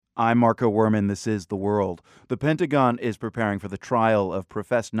I'm Marco Werman. This is The World. The Pentagon is preparing for the trial of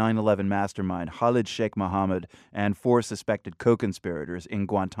professed 9/11 mastermind Khalid Sheikh Mohammed and 4 suspected co-conspirators in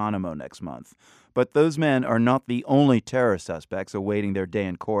Guantanamo next month. But those men are not the only terror suspects awaiting their day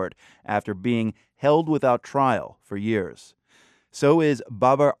in court after being held without trial for years. So is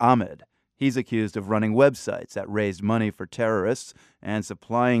Babar Ahmad. He's accused of running websites that raised money for terrorists and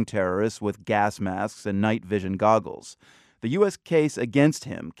supplying terrorists with gas masks and night vision goggles. The U.S. case against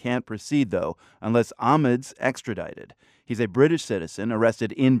him can't proceed, though, unless Ahmad's extradited. He's a British citizen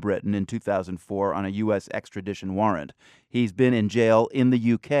arrested in Britain in 2004 on a U.S. extradition warrant. He's been in jail in the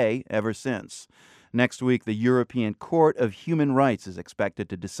U.K. ever since. Next week, the European Court of Human Rights is expected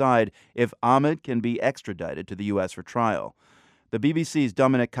to decide if Ahmad can be extradited to the U.S. for trial. The BBC's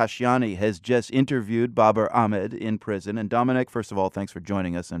Dominic Kashiani has just interviewed Babar Ahmad in prison. And Dominic, first of all, thanks for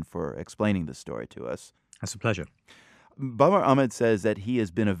joining us and for explaining this story to us. That's a pleasure. Babar Ahmad says that he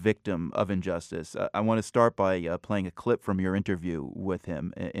has been a victim of injustice. I want to start by playing a clip from your interview with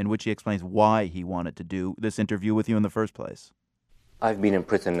him in which he explains why he wanted to do this interview with you in the first place. I've been in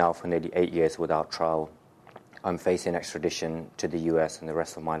prison now for nearly 8 years without trial. I'm facing extradition to the US and the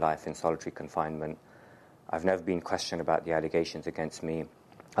rest of my life in solitary confinement. I've never been questioned about the allegations against me.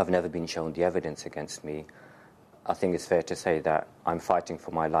 I've never been shown the evidence against me. I think it's fair to say that I'm fighting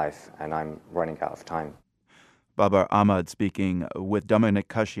for my life and I'm running out of time. Babar Ahmad speaking with Dominic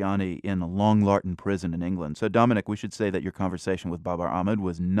Kashiani in Long Lartin Prison in England. So, Dominic, we should say that your conversation with Babar Ahmad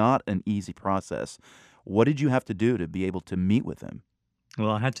was not an easy process. What did you have to do to be able to meet with him? Well,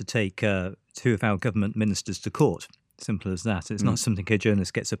 I had to take 2 of our government ministers to court. Simple as that. It's not something a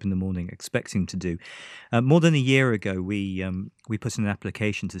journalist gets up in the morning expecting to do. More than a year ago, we put in an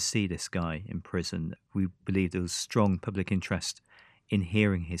application to see this guy in prison. We believed there was strong public interest in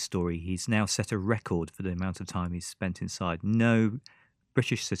hearing his story. He's now set a record for the amount of time he's spent inside. No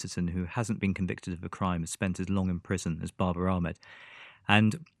British citizen who hasn't been convicted of a crime has spent as long in prison as Babar Ahmad.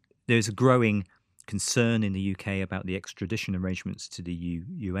 And there's a growing concern in the UK about the extradition arrangements to the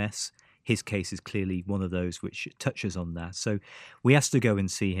US. His case is clearly one of those which touches on that. So we asked to go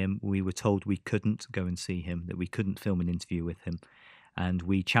and see him. We were told we couldn't go and see him, that we couldn't film an interview with him. And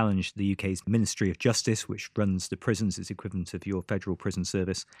we challenged the UK's Ministry of Justice, which runs the prisons, it's equivalent of your federal prison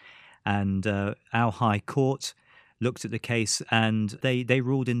service. And our High Court looked at the case and they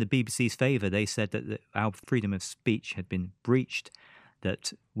ruled in the BBC's favour. They said that our freedom of speech had been breached,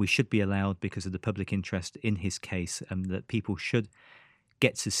 that we should be allowed, because of the public interest in his case, and that people should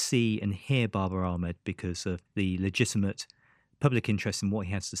get to see and hear Babar Ahmad because of the legitimate public interest in what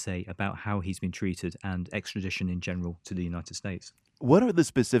he has to say about how he's been treated and extradition in general to the United States. What are the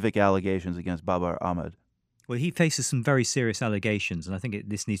specific allegations against Babar Ahmad? Well, he faces some very serious allegations, and I think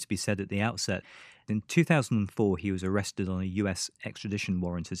this needs to be said at the outset. In 2004, he was arrested on a US extradition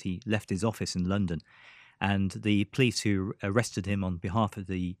warrant as he left his office in London. And the police who arrested him on behalf of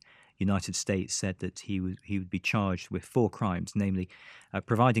the United States said that he would be charged with 4 crimes, namely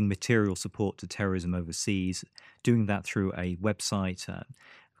providing material support to terrorism overseas, doing that through a website,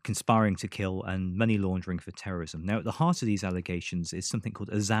 conspiring to kill, and money laundering for terrorism. Now, at the heart of these allegations is something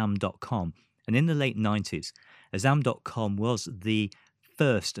called Azam.com. And in the late 90s, Azam.com was the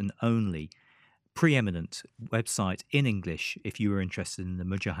first and only preeminent website in English if you were interested in the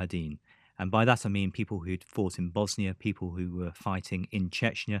Mujahideen. And by that I mean people who'd fought in Bosnia, people who were fighting in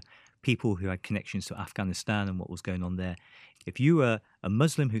Chechnya, people who had connections to Afghanistan and what was going on there. If you were a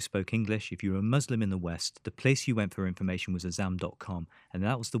Muslim who spoke English, if you were a Muslim in the West, the place you went for information was Azam.com. And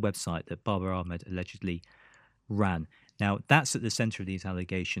that was the website that Babar Ahmad allegedly ran. Now, that's at the center of these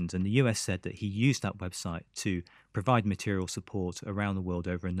allegations, and the US said that he used that website to provide material support around the world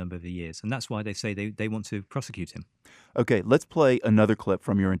over a number of years, and that's why they say they want to prosecute him. Okay, let's play another clip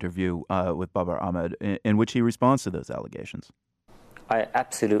from your interview with Babar Ahmad in which he responds to those allegations. I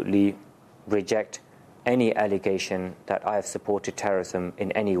absolutely reject any allegation that I have supported terrorism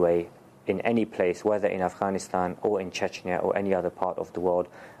in any way, in any place, whether in Afghanistan or in Chechnya or any other part of the world.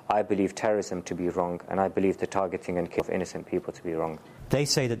 I believe terrorism to be wrong, and I believe the targeting and killing of innocent people to be wrong. They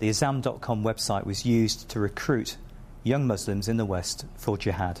say that the Azam.com website was used to recruit young Muslims in the West for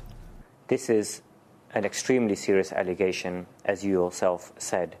jihad. This is an extremely serious allegation, as you yourself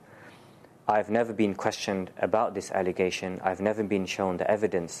said. I've never been questioned about this allegation. I've never been shown the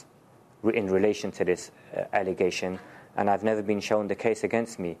evidence in relation to this allegation, and I've never been shown the case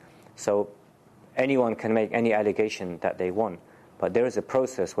against me. So anyone can make any allegation that they want. But there is a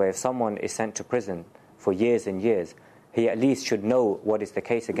process where if someone is sent to prison for years and years, he at least should know what is the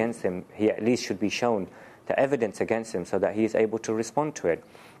case against him. He at least should be shown the evidence against him so that he is able to respond to it.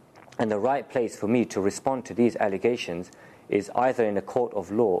 And the right place for me to respond to these allegations is either in a court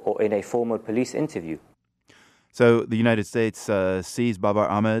of law or in a formal police interview. So the United States sees Babar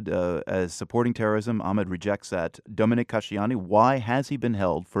Ahmad as supporting terrorism. Ahmad rejects that. Dominic Casciani, why has he been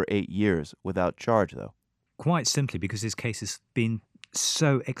held for 8 years without charge, though? Quite simply because his case has been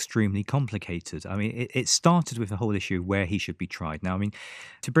so extremely complicated. I mean, it started with the whole issue of where he should be tried. Now, I mean,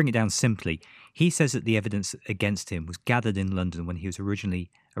 to bring it down simply, he says that the evidence against him was gathered in London when he was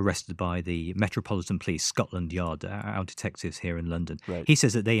originally arrested by the Metropolitan Police, Scotland Yard, our detectives here in London. Right. He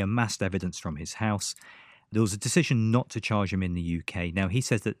says that they amassed evidence from his house. There was a decision not to charge him in the UK. Now, he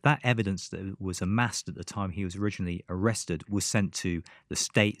says that evidence that was amassed at the time he was originally arrested was sent to the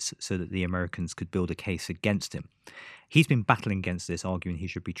States so that the Americans could build a case against him. He's been battling against this, arguing he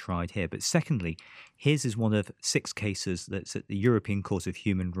should be tried here. But secondly, his is one of 6 cases that's at the European Court of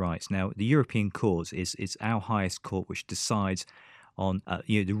Human Rights. Now, the European Court is our highest court, which decides on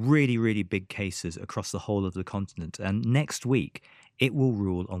the really, really big cases across the whole of the continent. And next week, it will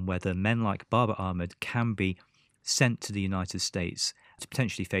rule on whether men like Babar Ahmad can be sent to the United States to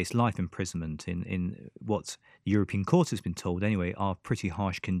potentially face life imprisonment in what the European Court has been told anyway are pretty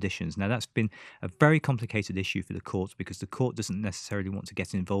harsh conditions. Now, that's been a very complicated issue for the court because the court doesn't necessarily want to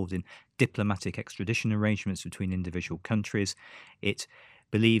get involved in diplomatic extradition arrangements between individual countries. It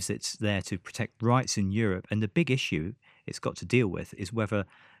believes it's there to protect rights in Europe. And the big issue it's got to deal with is whether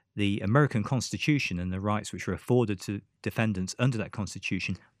the American Constitution and the rights which are afforded to defendants under that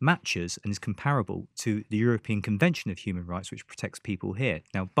Constitution matches and is comparable to the European Convention of Human Rights, which protects people here.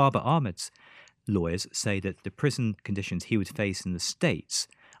 Now, Babar Ahmad's lawyers say that the prison conditions he would face in the States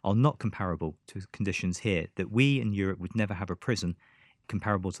are not comparable to conditions here, that we in Europe would never have a prison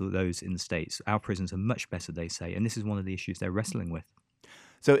comparable to those in the States. Our prisons are much better, they say, and this is one of the issues they're wrestling with.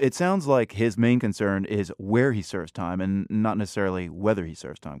 So it sounds like his main concern is where he serves time and not necessarily whether he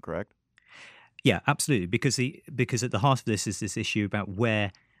serves time, correct? Yeah, absolutely. Because at the heart of this is this issue about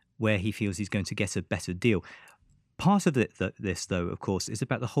where he feels he's going to get a better deal. Part of this, though, of course, is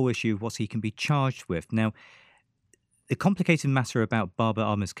about the whole issue of what he can be charged with. Now, the complicated matter about Babar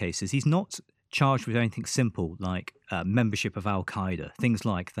Ahmad's case is he's not charged with anything simple like membership of Al-Qaeda, things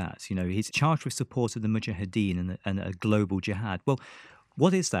like that. You know, he's charged with support of the Mujahideen and a global jihad. Well,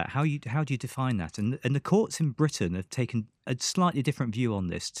 what is that? How do you define that? And the courts in Britain have taken a slightly different view on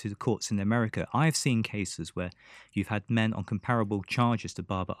this to the courts in America. I've seen cases where you've had men on comparable charges to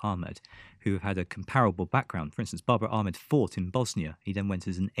Babar Ahmad who have had a comparable background. For instance, Babar Ahmad fought in Bosnia. He then went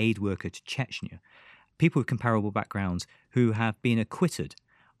as an aid worker to Chechnya. People with comparable backgrounds who have been acquitted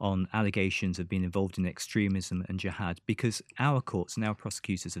on allegations of being involved in extremism and jihad because our courts and our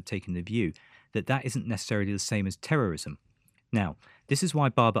prosecutors have taken the view that that isn't necessarily the same as terrorism. Now, this is why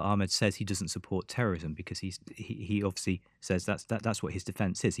Babar Ahmad says he doesn't support terrorism, because he obviously says that's what his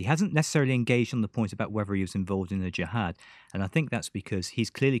defence is. He hasn't necessarily engaged on the point about whether he was involved in a jihad, and I think that's because he's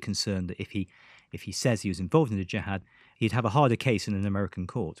clearly concerned that if he says he was involved in a jihad, he'd have a harder case in an American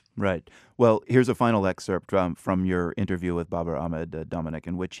court. Right. Well, here's a final excerpt from your interview with Babar Ahmad, Dominic,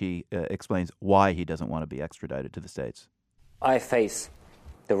 in which he explains why he doesn't want to be extradited to the States. I face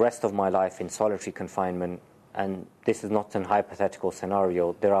the rest of my life in solitary confinement. And this is not an hypothetical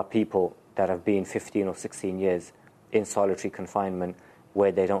scenario. There are people that have been 15 or 16 years in solitary confinement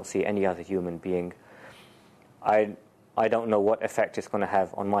where they don't see any other human being. I don't know what effect it's going to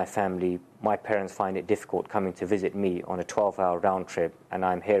have on my family. My parents find it difficult coming to visit me on a 12-hour round trip, and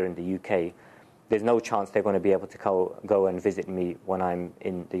I'm here in the UK. There's no chance they're going to be able to go and visit me when I'm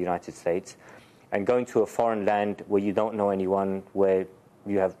in the United States. And going to a foreign land where you don't know anyone, where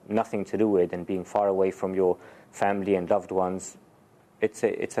you have nothing to do with, and being far away from your family and loved ones, it's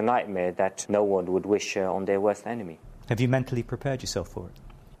a nightmare that no one would wish on their worst enemy. Have you mentally prepared yourself for it?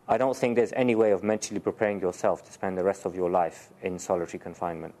 I don't think there's any way of mentally preparing yourself to spend the rest of your life in solitary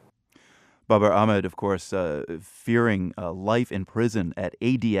confinement. Babar Ahmad, of course, fearing life in prison at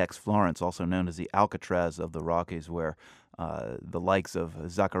ADX Florence, also known as the Alcatraz of the Rockies, where the likes of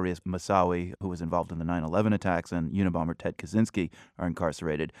Zacarias Moussaoui, who was involved in the 9/11 attacks, and Unabomber Ted Kaczynski are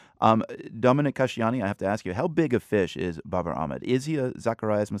incarcerated. Dominic Casciani, I have to ask you, how big a fish is Babar Ahmad? Is he a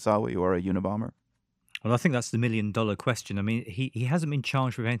Zacarias Moussaoui or a Unabomber? Well, I think that's the million-dollar question. I mean, he hasn't been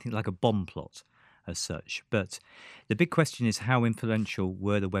charged with anything like a bomb plot as such, but the big question is how influential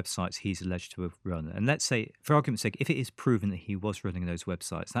were the websites he's alleged to have run? And let's say, for argument's sake, if it is proven that he was running those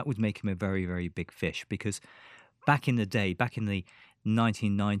websites, that would make him a very, very big fish, because back in the day, back in the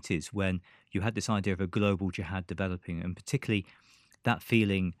 1990s, when you had this idea of a global jihad developing, and particularly that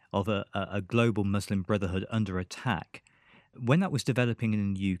feeling of a global Muslim brotherhood under attack, when that was developing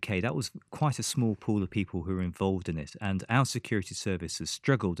in the UK, that was quite a small pool of people who were involved in it. And our security services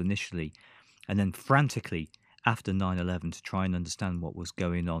struggled initially and then frantically after 9/11 to try and understand what was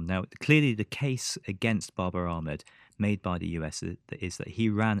going on. Now, clearly the case against Babar Ahmad made by the US is that he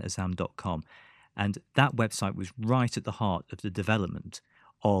ran Azam.com, and that website was right at the heart of the development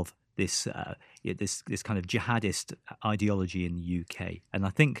of this this kind of jihadist ideology in the UK. And I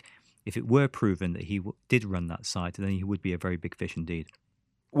think if it were proven that he did run that site, then he would be a very big fish indeed.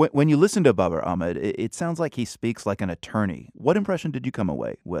 When you listen to Babar Ahmad, it sounds like he speaks like an attorney. What impression did you come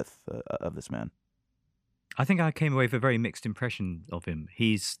away with of this man? I think I came away with a very mixed impression of him.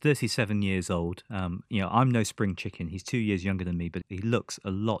 He's 37 years old. I'm no spring chicken. He's 2 years younger than me, but he looks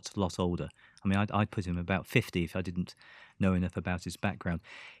a lot older. I mean, I'd put him about 50 if I didn't know enough about his background.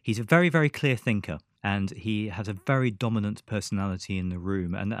 He's a very, very clear thinker, and he has a very dominant personality in the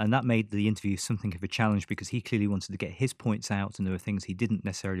room. And that made the interview something of a challenge because he clearly wanted to get his points out, and there were things he didn't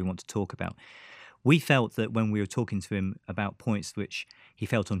necessarily want to talk about. We felt that when we were talking to him about points which he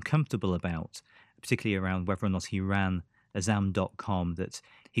felt uncomfortable about, particularly around whether or not he ran Azam.com, that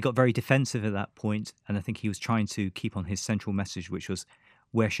he got very defensive at that point, and I think he was trying to keep on his central message, which was,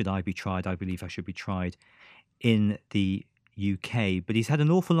 where should I be tried? I believe I should be tried in the UK. But he's had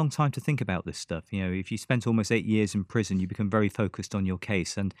an awful long time to think about this stuff. If you spent almost 8 years in prison, you become very focused on your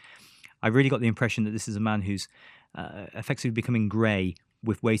case. And I really got the impression that this is a man who's effectively becoming grey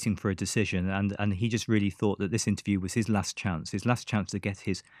with waiting for a decision. And he just really thought that this interview was his last chance to get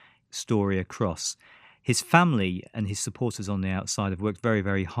his story across. His family and his supporters on the outside have worked very,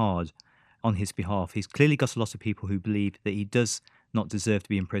 very hard on his behalf. He's clearly got a lot of people who believe that he does not deserve to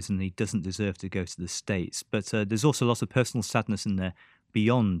be in prison, he doesn't deserve to go to the States. But there's also a lot of personal sadness in there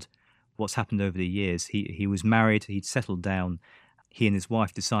beyond what's happened over the years. He was married, he'd settled down. He and his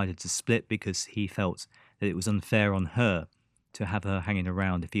wife decided to split because he felt that it was unfair on her to have her hanging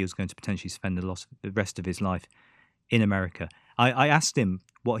around if he was going to potentially spend the rest of his life in America. I asked him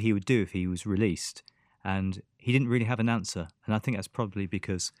what he would do if he was released, and he didn't really have an answer. And I think that's probably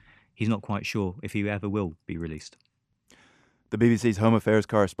because he's not quite sure if he ever will be released. The BBC's Home Affairs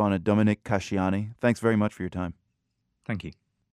correspondent Dominic Casciani, thanks very much for your time. Thank you.